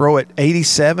there and throw it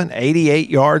 87, 88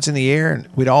 yards in the air, and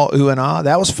we'd all ooh and ah.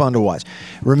 That was fun to watch.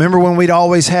 Remember when we'd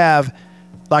always have,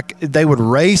 like, they would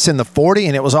race in the 40,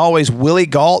 and it was always Willie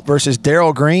Gault versus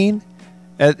Darryl Green?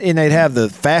 And they'd have the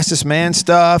fastest man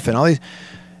stuff and all these.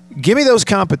 Give me those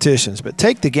competitions, but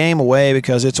take the game away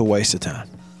because it's a waste of time.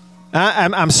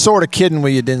 I'm sort of kidding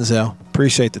with you, Denzel.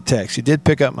 Appreciate the text. You did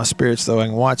pick up my spirits, though. I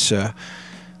can watch the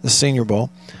Senior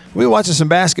Bowl. We were watching some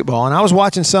basketball, and I was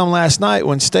watching some last night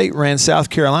when State ran South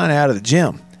Carolina out of the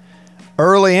gym,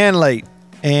 early and late.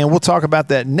 And we'll talk about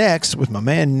that next with my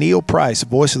man Neil Price, the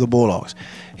voice of the Bulldogs.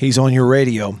 He's on your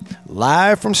radio,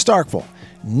 live from Starkville.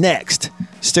 Next,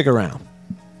 stick around.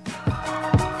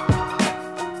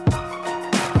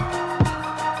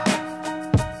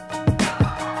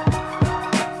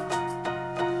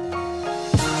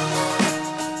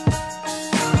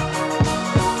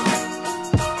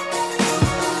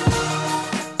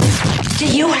 Do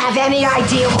you have any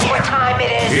idea what time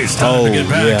it is? It's time to get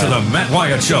back to the Matt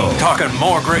Wyatt Show. Talking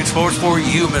more great sports for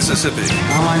you, Mississippi.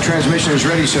 Online transmission is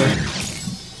ready, sir.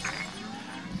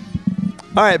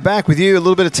 All right, back with you. A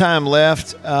little bit of time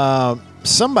left.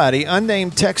 Somebody,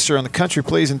 unnamed texter on the Country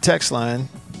Pleasing text line,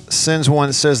 sends one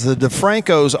that says the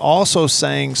DeFrancos also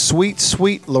sang Sweet,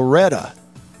 Sweet Loretta.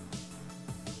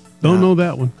 Don't know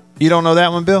that one. You don't know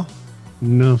that one, Bill?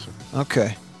 No, sir.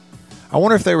 Okay. I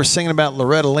wonder if they were singing about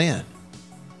Loretta Lynn.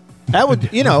 That would,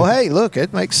 hey, look,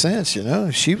 it makes sense,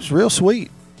 She was real sweet.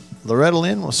 Loretta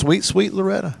Lynn was sweet, sweet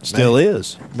Loretta. Still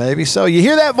is. Maybe so. You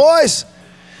hear that voice?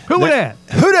 Who that?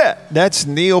 Who dat? That's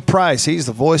Neil Price. He's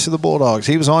the voice of the Bulldogs.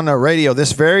 He was on the radio,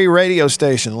 this very radio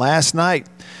station last night,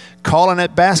 calling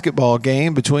that basketball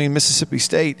game between Mississippi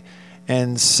State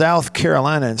and South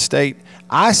Carolina. And State,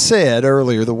 I said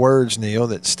earlier the words, Neil,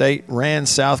 that State ran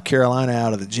South Carolina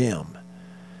out of the gym.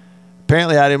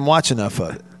 Apparently I didn't watch enough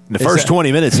of it. In the first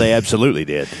 20 minutes, they absolutely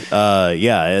did.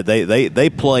 They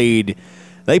played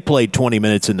 20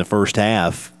 minutes in the first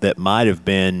half that might have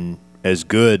been as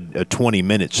good a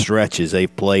 20-minute stretch as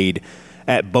they've played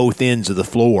at both ends of the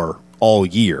floor all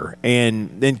year,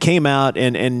 and then came out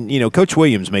and Coach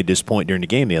Williams made this point during the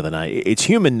game the other night. It's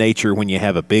human nature when you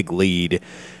have a big lead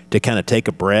to kind of take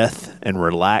a breath and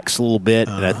relax a little bit,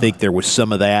 and I think there was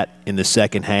some of that in the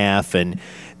second half, and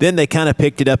then they kind of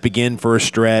picked it up again for a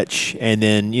stretch, and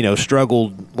then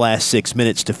struggled last 6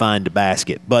 minutes to find a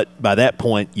basket. But by that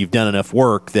point, you've done enough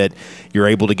work that you're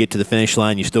able to get to the finish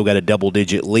line. You still got a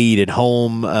double-digit lead at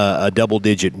home, a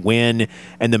double-digit win,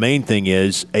 and the main thing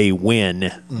is a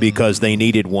win because they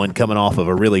needed one coming off of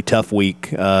a really tough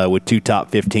week with 2 top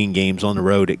 15 games on the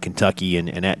road at Kentucky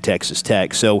and at Texas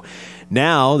Tech. So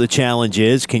now the challenge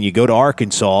is, can you go to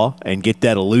Arkansas and get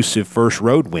that elusive first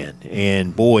road win?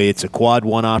 And boy, it's a quad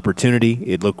one opportunity.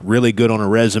 It looked really good on a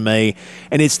resume,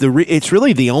 and it's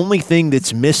really the only thing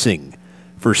that's missing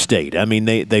for State. I mean,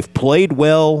 they've played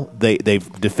well.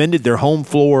 They've defended their home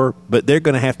floor, but they're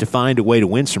going to have to find a way to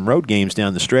win some road games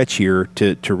down the stretch here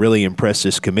to really impress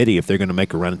this committee if they're going to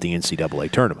make a run at the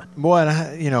NCAA tournament. Boy,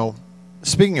 and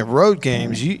speaking of road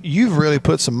games, you've really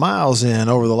put some miles in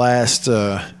over the last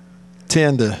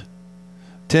 10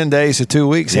 days to 2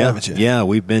 weeks, haven't you? Yeah,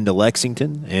 we've been to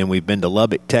Lexington and we've been to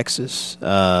Lubbock, Texas.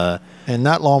 And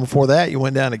not long before that, you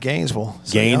went down to Gainesville.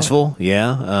 We've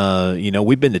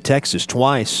been to Texas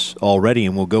twice already,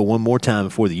 and we'll go one more time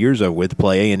before the year's over with to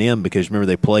play A&M because, remember,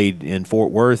 they played in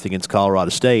Fort Worth against Colorado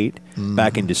State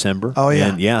back in December. Oh,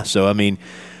 yeah. And, so, I mean,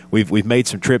 we've made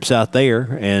some trips out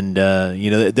there, and, there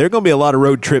are going to be a lot of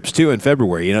road trips, too, in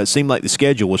February. It seemed like the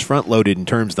schedule was front-loaded in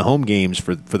terms of the home games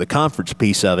for the conference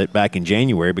piece of it back in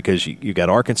January because you got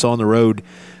Arkansas on the road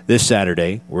this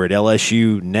Saturday. We're at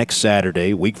LSU next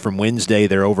Saturday. Week from Wednesday,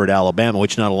 they're over at Alabama,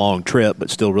 which is not a long trip, but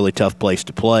still a really tough place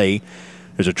to play.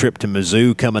 There's a trip to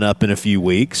Mizzou coming up in a few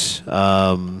weeks.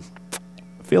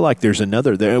 I feel like there's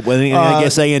another there. Well, I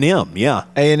guess A&M, yeah.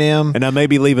 A&M. And I may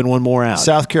be leaving one more out.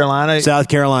 South Carolina. South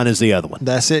Carolina is the other one.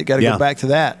 That's it. Got to go back to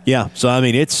that. Yeah. So, I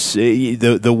mean, it's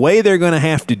the way they're going to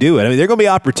have to do it. I mean, there are going to be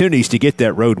opportunities to get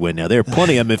that road win now. There are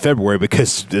plenty of them in February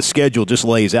because the schedule just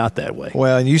lays out that way.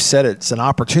 Well, and you said it's an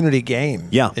opportunity game.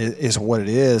 Yeah. Is what it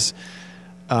is.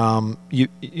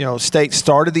 State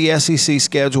started the SEC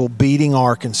schedule beating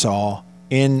Arkansas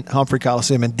in Humphrey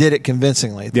Coliseum and did it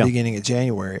convincingly at the beginning of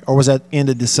January. Or was that end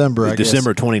of December, I guess?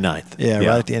 December 29th. Yeah,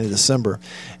 right at the end of December.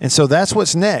 And so that's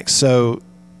what's next. So,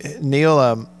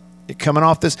 Neil, coming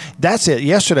off this, that's it.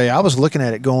 Yesterday I was looking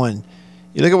at it going,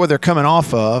 you look at what they're coming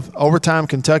off of, overtime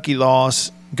Kentucky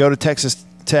loss, go to Texas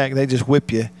Tech, they just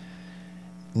whip you.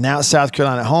 Now it's South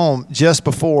Carolina at home, just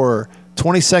before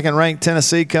 22nd ranked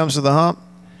Tennessee comes to the hump,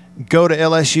 go to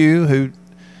LSU, who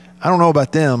I don't know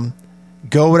about them,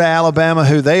 go to Alabama,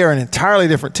 who they are an entirely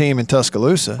different team in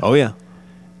Tuscaloosa. Oh, yeah.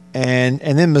 And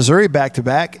then Missouri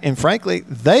back-to-back. And, frankly,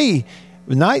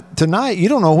 tonight, you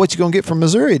don't know what you're going to get from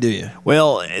Missouri, do you?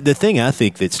 Well, the thing I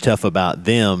think that's tough about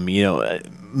them,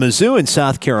 Mizzou and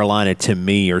South Carolina, to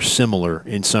me, are similar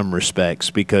in some respects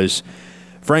because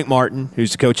Frank Martin,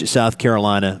 who's the coach at South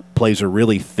Carolina, plays a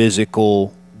really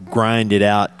physical,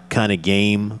 grinded-out kind of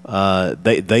game.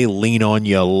 They lean on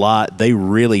you a lot. They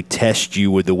really test you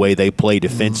with the way they play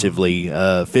defensively,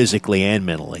 physically and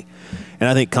mentally. And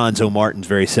I think Konzo Martin's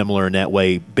very similar in that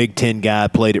way. Big Ten guy,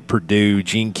 played at Purdue,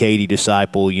 Gene Katie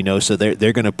disciple, so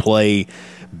they're going to play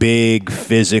big,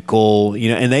 physical,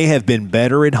 and they have been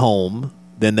better at home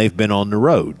than they've been on the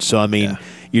road. So, I mean,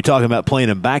 you're talking about playing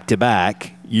them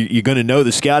back-to-back. You're going to know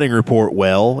the scouting report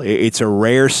well. It's a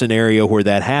rare scenario where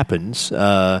that happens.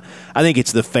 I think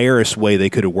it's the fairest way they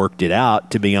could have worked it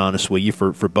out, to be honest with you,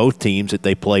 for both teams that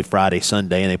they play Friday,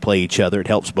 Sunday, and they play each other. It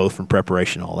helps both from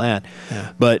preparation, all that.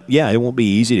 Yeah. But, it won't be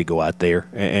easy to go out there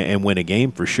and win a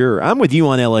game for sure. I'm with you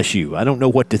on LSU. I don't know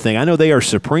what to think. I know they are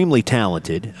supremely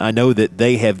talented. I know that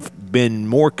they have been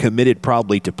more committed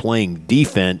probably to playing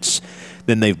defense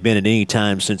than they've been at any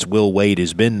time since Will Wade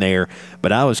has been there.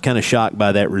 But I was kind of shocked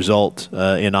by that result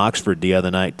in Oxford the other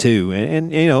night, too.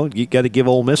 And you got to give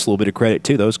Ole Miss a little bit of credit,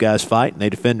 too. Those guys fight, and they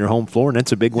defend their home floor, and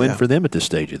that's a big win for them at this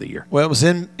stage of the year. Well, it was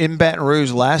in Baton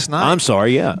Rouge last night. I'm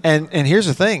sorry, yeah. And here's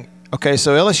the thing. Okay,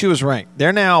 so LSU is ranked.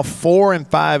 They're now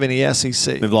 4-5 in the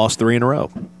SEC. They've lost 3 in a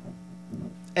row.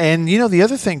 And, the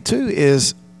other thing, too,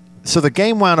 is so the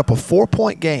game wound up a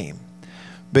 4-point game,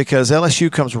 because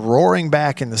LSU comes roaring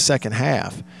back in the second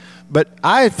half. But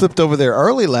I had flipped over there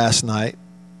early last night.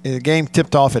 The game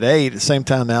tipped off at 8 at the same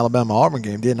time the Alabama-Auburn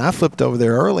game did, and I flipped over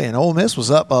there early, and Ole Miss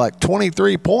was up by like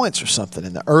 23 points or something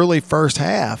in the early first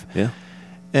half. Yeah.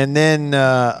 And then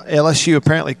LSU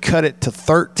apparently cut it to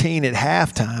 13 at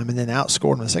halftime and then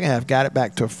outscored them in the second half, got it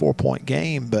back to a 4-point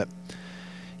game. But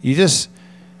you just,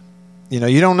 you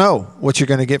don't know what you're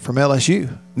going to get from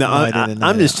LSU. No,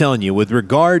 I'm just telling you, with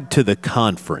regard to the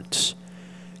conference,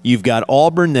 you've got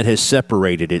Auburn that has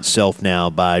separated itself now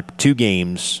by 2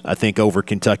 games, I think, over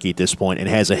Kentucky at this point, and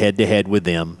has a head-to-head with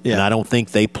them. Yeah. And I don't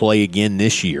think they play again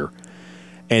this year.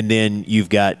 And then you've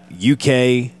got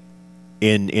UK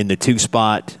in the 2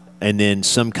 spot, and then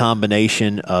some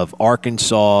combination of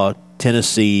Arkansas,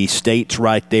 Tennessee, State's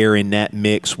right there in that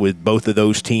mix with both of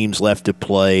those teams left to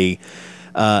play.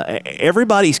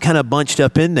 Everybody's kind of bunched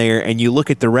up in there, and you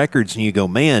look at the records and you go,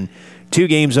 man, 2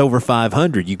 games over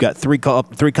 500. You've got 3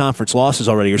 conference losses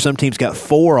already, or some teams got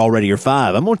 4 already or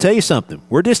 5. I'm going to tell you something.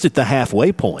 We're just at the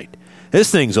halfway point. This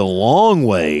thing's a long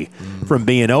way from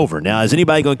being over. Now, is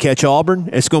anybody going to catch Auburn?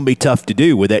 It's going to be tough to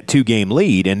do with that 2-game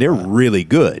lead, and they're really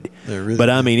good. But,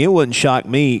 I mean, it wouldn't shock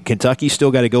me. Kentucky's still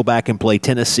got to go back and play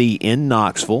Tennessee in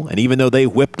Knoxville, and even though they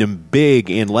whipped them big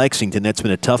in Lexington, that's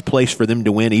been a tough place for them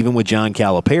to win, even with John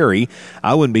Calipari.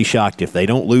 I wouldn't be shocked if they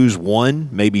don't lose 1,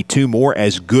 maybe 2 more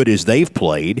as good as they've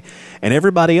played, and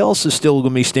everybody else is still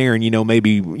going to be staring,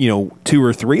 maybe 2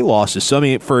 or 3 losses. So, I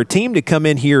mean, for a team to come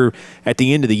in here at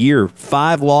the end of the year,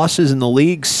 5 losses in the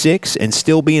league, 6, and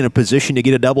still be in a position to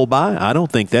get a double bye, I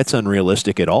don't think that's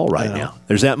unrealistic at all right now.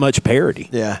 There's that much parity.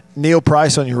 Yeah. Neil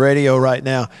Price on your radio right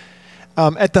now.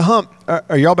 At the Hump,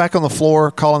 are y'all back on the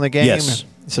floor calling the game? Yes.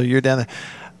 So you're down there.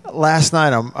 Last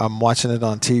night I'm watching it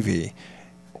on TV.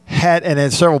 And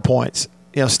at several points,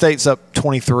 State's up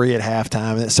 23 at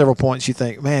halftime, and at several points you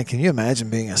think, man, can you imagine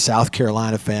being a South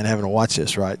Carolina fan having to watch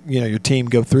this, right? Your team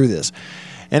go through this.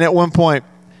 And at one point,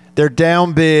 they're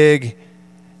down big.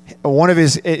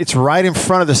 It's right in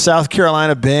front of the South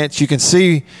Carolina bench. You can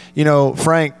see,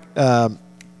 Frank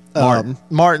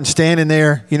Martin standing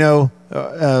there,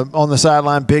 on the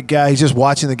sideline, big guy. He's just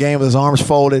watching the game with his arms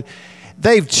folded.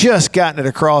 They've just gotten it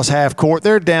across half court.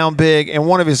 They're down big, and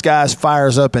one of his guys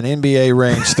fires up an NBA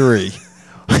range 3.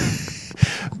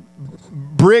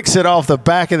 Bricks it off the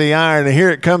back of the iron, and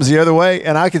here it comes the other way.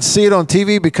 And I could see it on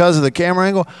TV because of the camera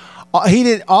angle. He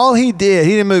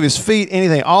didn't move his feet,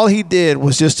 anything. All he did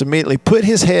was just immediately put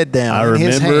his head down. I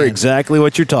remember exactly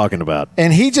what you're talking about.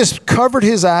 And he just covered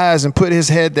his eyes and put his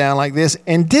head down like this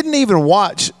and didn't even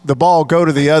watch the ball go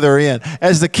to the other end.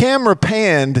 As the camera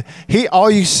panned, all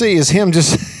you see is him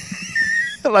just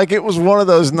like it was one of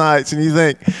those nights. And you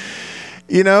think,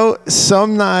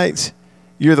 some nights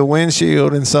you're the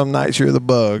windshield, and some nights you're the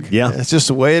bug. Yeah, it's just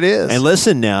the way it is. And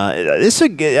listen, now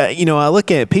I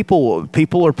look at people.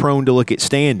 People are prone to look at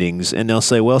standings, and they'll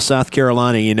say, "Well, South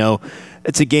Carolina,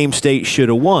 it's a game State should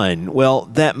have won." Well,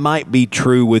 that might be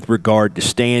true with regard to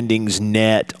standings,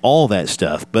 net, all that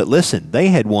stuff. But listen, they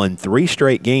had won 3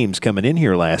 straight games coming in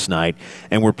here last night,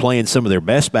 and were playing some of their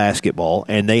best basketball.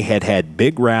 And they had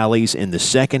big rallies in the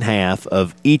second half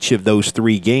of each of those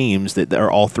 3 games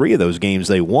all 3 of those games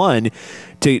they won.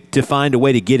 To find a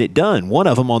way to get it done. One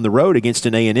of them on the road against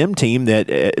an A&M team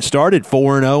that started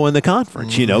 4-0 in the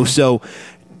conference, So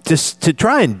to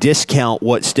try and discount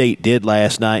what State did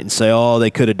last night and say, oh, they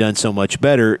could have done so much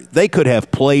better, they could have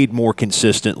played more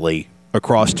consistently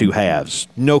across 2 halves,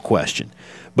 no question.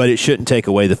 But it shouldn't take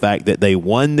away the fact that they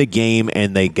won the game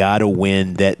and they got a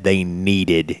win that they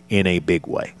needed in a big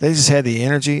way. They just had the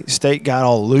energy. State got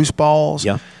all the loose balls.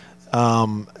 Yeah.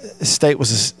 State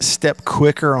was a step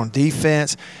quicker on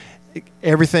defense.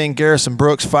 Everything Garrison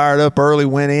Brooks fired up early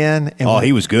went in. And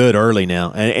he was good early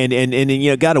now, and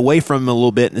got away from him a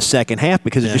little bit in the second half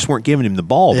because they just weren't giving him the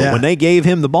ball. But when they gave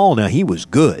him the ball, now he was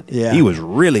good. Yeah. He was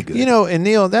really good. And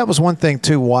Neil, that was one thing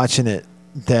too. Watching it,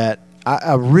 that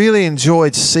I really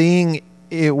enjoyed seeing.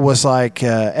 It was like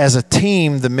as a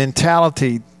team, the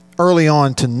mentality early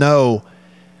on to know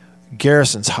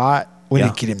Garrison's hot. We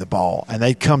need to get him the ball. And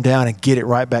they'd come down and get it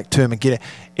right back to him and get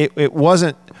it. It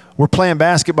wasn't, we're playing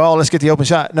basketball, let's get the open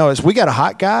shot. No, it's we got a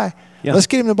hot guy. Yeah. Let's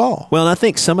get him the ball. Well, and I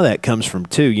think some of that comes from,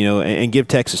 too, and give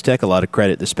Texas Tech a lot of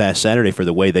credit this past Saturday for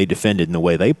the way they defended and the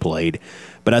way they played.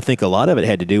 But I think a lot of it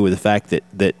had to do with the fact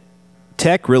that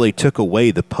Tech really took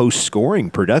away the post-scoring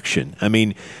production. I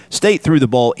mean, State threw the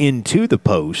ball into the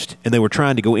post, and they were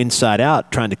trying to go inside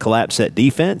out, trying to collapse that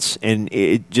defense, and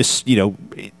it just,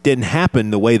 it didn't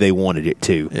happen the way they wanted it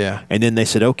to. Yeah. And then they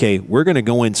said, okay, we're going to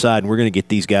go inside, and we're going to get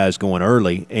these guys going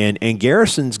early. And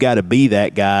Garrison's got to be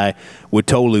that guy with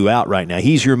Tolu out right now.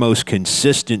 He's your most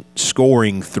consistent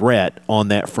scoring threat on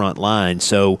that front line.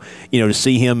 So, to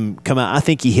see him come out, I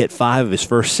think he hit 5 of his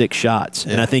first 6 shots,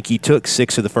 and I think he took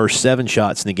 6 of the first 7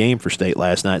 shots in the game for State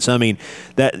last night. So, I mean,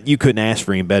 that you couldn't ask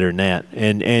for him better than that.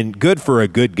 And good for a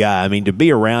good guy. I mean, to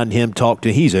be around him,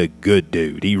 he's a good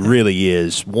dude. He really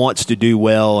is. Wants to do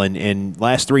well, and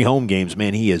last 3 home games,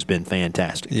 man, he has been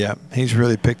fantastic. Yeah, he's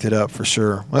really picked it up for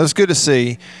sure. Well, it's good to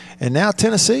see. And now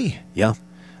Tennessee. Yeah.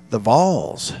 The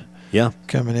Vols. Yeah.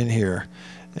 Coming in here.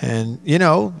 And,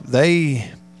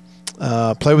 they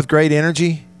play with great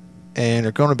energy and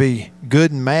are going to be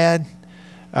good and mad.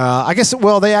 I guess,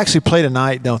 they actually play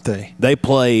tonight, don't they? They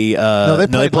play.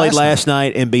 They played last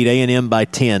night and beat A&M by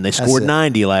 10. They scored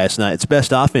 90 last night. It's the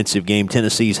best offensive game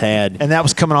Tennessee's had. And that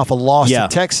was coming off a loss to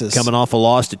Texas. Coming off a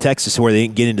loss to Texas where they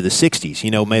didn't get into the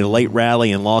 60s. Made a late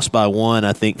rally and lost by 1,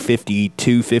 I think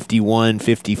 52, 51,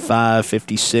 55,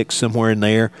 56, somewhere in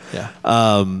there.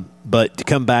 Yeah. But to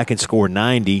come back and score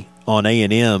 90 on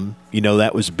A&M,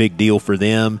 that was a big deal for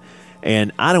them.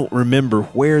 And I don't remember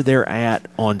where they're at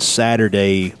on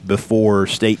Saturday before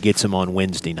State gets them on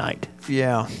Wednesday night.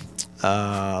 Yeah.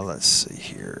 Let's see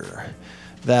here.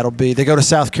 That'll be – they go to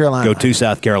South Carolina. Go to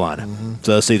South Carolina. Mm-hmm.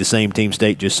 So they'll see the same team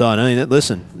State just saw. And I mean,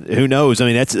 listen, who knows? I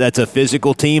mean, that's a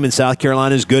physical team, and South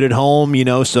Carolina's good at home,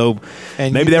 so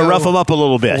and maybe they'll rough them up a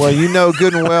little bit. Well,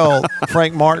 good and well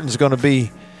Frank Martin's going to be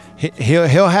 –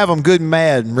 he'll have them good and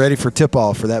mad and ready for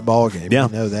tip-off for that ball game. Yeah.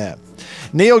 You know that.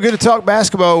 Neil, good to talk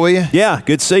basketball with you. Yeah,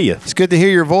 good to see you. It's good to hear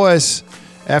your voice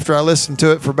after I listened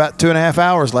to it for about 2.5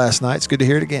 hours last night. It's good to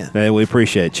hear it again. Hey, we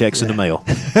appreciate it. Checks in the mail.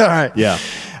 All right. Yeah.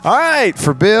 All right.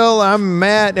 For Bill, I'm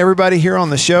Matt, everybody here on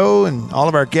the show, and all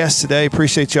of our guests today.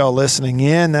 Appreciate y'all listening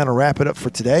in. That'll wrap it up for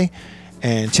today.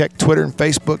 And check Twitter and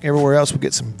Facebook and everywhere else. We'll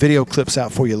get some video clips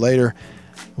out for you later.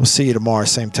 We'll see you tomorrow,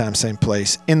 same time, same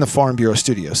place, in the Farm Bureau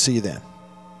studio. See you then.